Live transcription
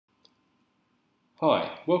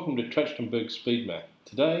Hi, welcome to Trachtenberg Speed Math.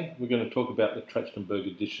 Today we're going to talk about the Trachtenberg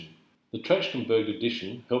Addition. The Trachtenberg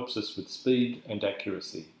Addition helps us with speed and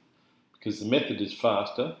accuracy because the method is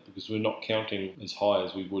faster because we're not counting as high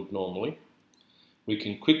as we would normally. We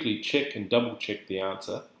can quickly check and double check the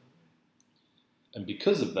answer, and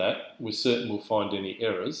because of that we're certain we'll find any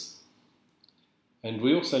errors, and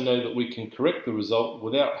we also know that we can correct the result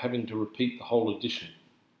without having to repeat the whole addition.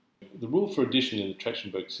 The rule for addition in the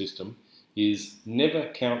Trachtenberg system is never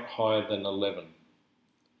count higher than 11.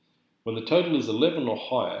 When the total is 11 or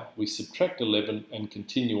higher, we subtract 11 and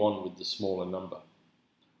continue on with the smaller number.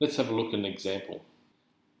 Let's have a look at an example.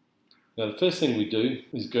 Now the first thing we do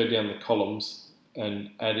is go down the columns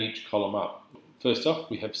and add each column up. First off,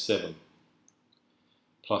 we have 7.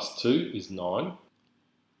 Plus 2 is 9.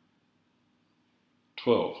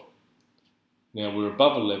 12. Now we're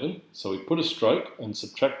above 11, so we put a stroke and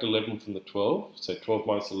subtract 11 from the 12. So 12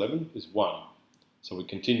 minus 11 is 1. So we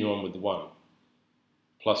continue on with the 1.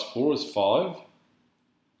 Plus 4 is 5.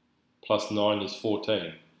 Plus 9 is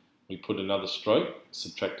 14. We put another stroke,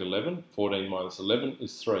 subtract 11. 14 minus 11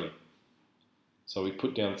 is 3. So we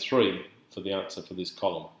put down 3 for the answer for this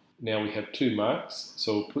column. Now we have 2 marks,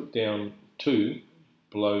 so we'll put down 2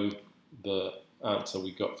 below the answer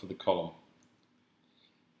we got for the column.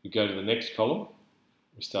 We go to the next column.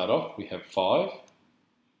 We start off, we have 5,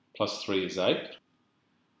 plus 3 is 8,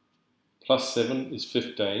 plus 7 is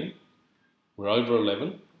 15. We're over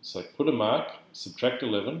 11, so put a mark, subtract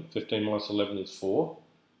 11, 15 minus 11 is 4,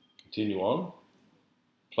 continue on.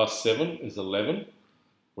 Plus 7 is 11,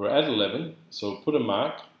 we're at 11, so we'll put a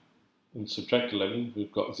mark and subtract 11,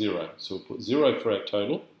 we've got 0. So we'll put 0 for our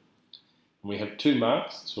total, and we have 2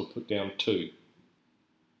 marks, so we'll put down 2.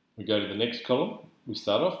 We go to the next column. We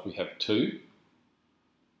start off, we have 2,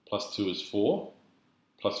 plus 2 is 4,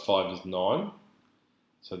 plus 5 is 9.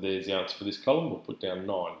 So there's the answer for this column, we'll put down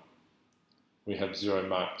 9. We have 0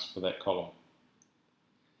 marks for that column.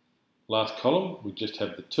 Last column, we just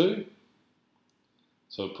have the 2.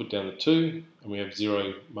 So we'll put down the 2, and we have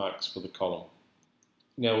 0 marks for the column.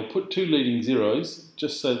 Now we'll put 2 leading zeros,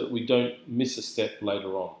 just so that we don't miss a step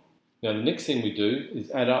later on. Now the next thing we do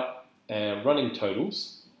is add up our running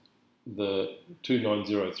totals, the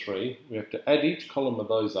 2903, we have to add each column of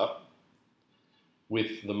those up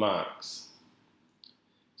with the marks.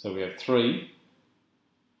 So we have 3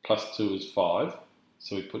 plus 2 is 5,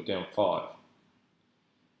 so we put down 5.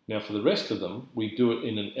 Now for the rest of them, we do it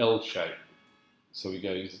in an L shape. So we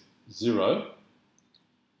go 0,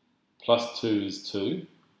 plus 2 is 2,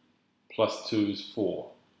 plus 2 is 4,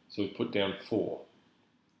 so we put down 4.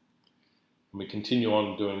 And we continue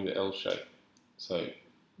on doing the L shape. So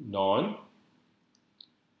 9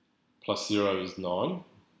 plus 0 is 9,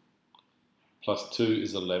 plus 2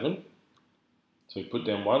 is 11, so we put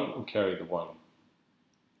down 1 and carry the 1.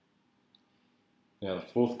 Now the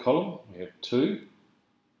fourth column, we have 2,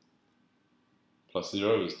 plus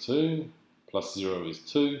 0 is 2, plus 0 is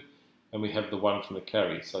 2, and we have the 1 from the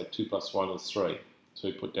carry, so 2 plus 1 is 3, so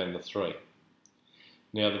we put down the 3.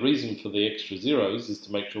 Now the reason for the extra zeros is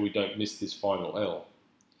to make sure we don't miss this final L.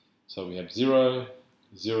 So we have 0,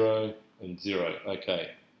 0 and 0.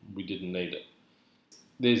 Okay, we didn't need it.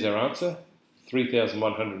 There's our answer,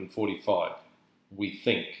 3,145, we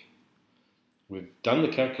think. We've done the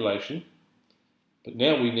calculation, but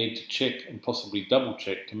now we need to check and possibly double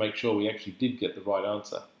check to make sure we actually did get the right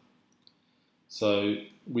answer. So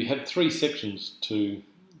we have 3 sections to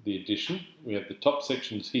the addition. We have the top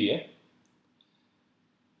sections here,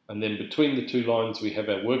 and then between the 2 lines we have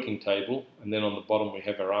our working table, and then on the bottom we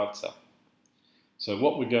have our answer. So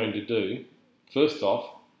what we're going to do, first off,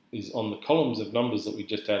 is on the columns of numbers that we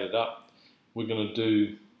just added up, we're going to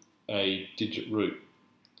do a digit root.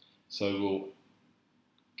 So we'll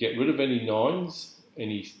get rid of any 9s,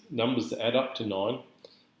 any numbers that add up to 9,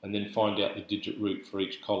 and then find out the digit root for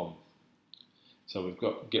each column. So we've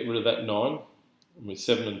got get rid of that 9, and with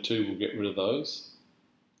 7 and 2 we'll get rid of those.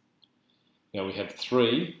 Now we have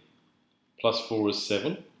 3 plus 4 is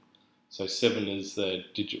 7, so 7 is the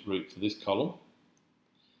digit root for this column.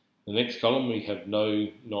 The next column we have no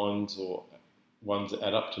 9s or 1s that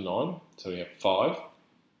add up to 9, so we have 5,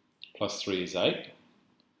 plus 3 is 8,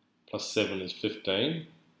 plus 7 is 15,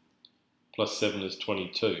 plus 7 is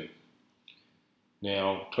 22.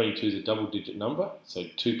 Now 22 is a double digit number, so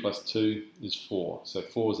 2 plus 2 is 4, so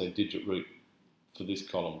 4 is a digit root for this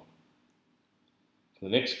column. For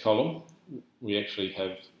the next column we actually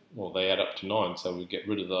have, well, they add up to 9, so we get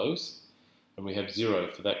rid of those, and we have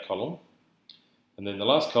 0 for that column. And then the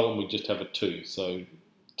last column we just have a 2, so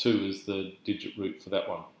 2 is the digit root for that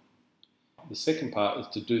one. The second part is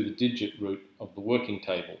to do the digit root of the working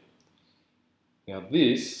table. Now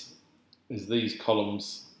this is these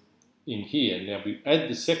columns in here. Now we add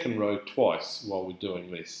the second row twice while we're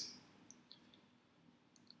doing this.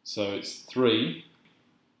 So it's 3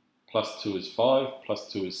 plus 2 is 5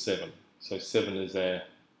 plus 2 is 7. So 7 is our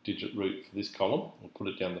digit root for this column. We'll put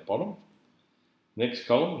it down the bottom. Next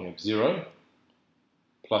column we have 0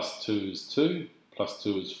 plus 2 is 2 plus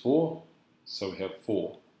 2 is 4. So we have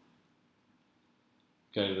 4.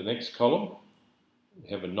 Go to the next column. We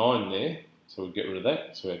have a 9 there. So we'll get rid of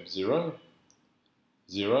that. So we have 0,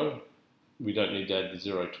 0. We don't need to add the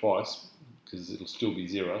 0 twice because it'll still be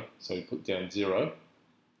 0. So we put down 0.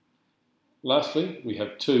 Lastly, we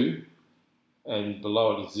have 2 and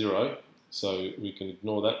below it is 0. So we can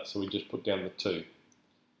ignore that. So we just put down the 2.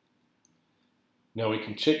 Now we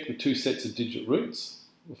can check the two sets of digit roots.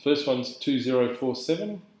 The first one's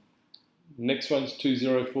 2047. The next one's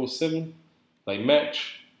 2047. They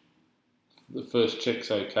match. The first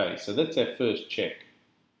check's okay. So that's our first check.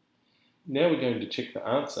 Now we're going to check the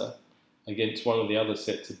answer against one of the other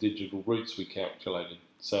sets of digital roots we calculated.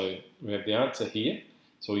 So we have the answer here.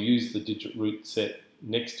 So we'll use the digit root set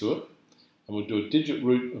next to it. And we'll do a digit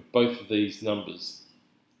root of both of these numbers.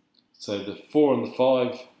 So the 4 and the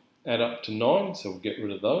 5 add up to 9. So we'll get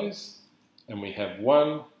rid of those. And we have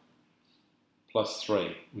 1 plus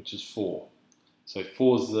 3, which is 4. So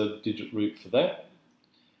 4 is the digit root for that.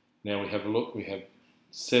 Now we have a look, we have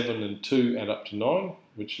 7 and 2 add up to 9,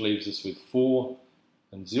 which leaves us with 4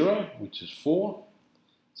 and 0, which is 4.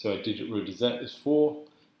 So our digit root is that, is 4.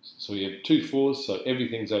 So we have 2 4s, so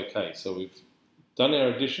everything's okay. So we've done our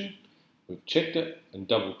addition, we've checked it and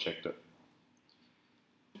double checked it.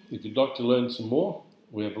 If you'd like to learn some more,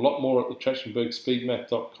 we have a lot more at the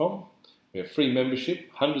Trachtenbergspeedmath.com. We have free membership,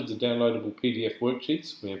 hundreds of downloadable PDF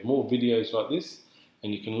worksheets. We have more videos like this,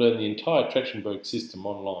 and you can learn the entire Trachtenberg system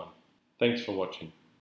online. Thanks for watching.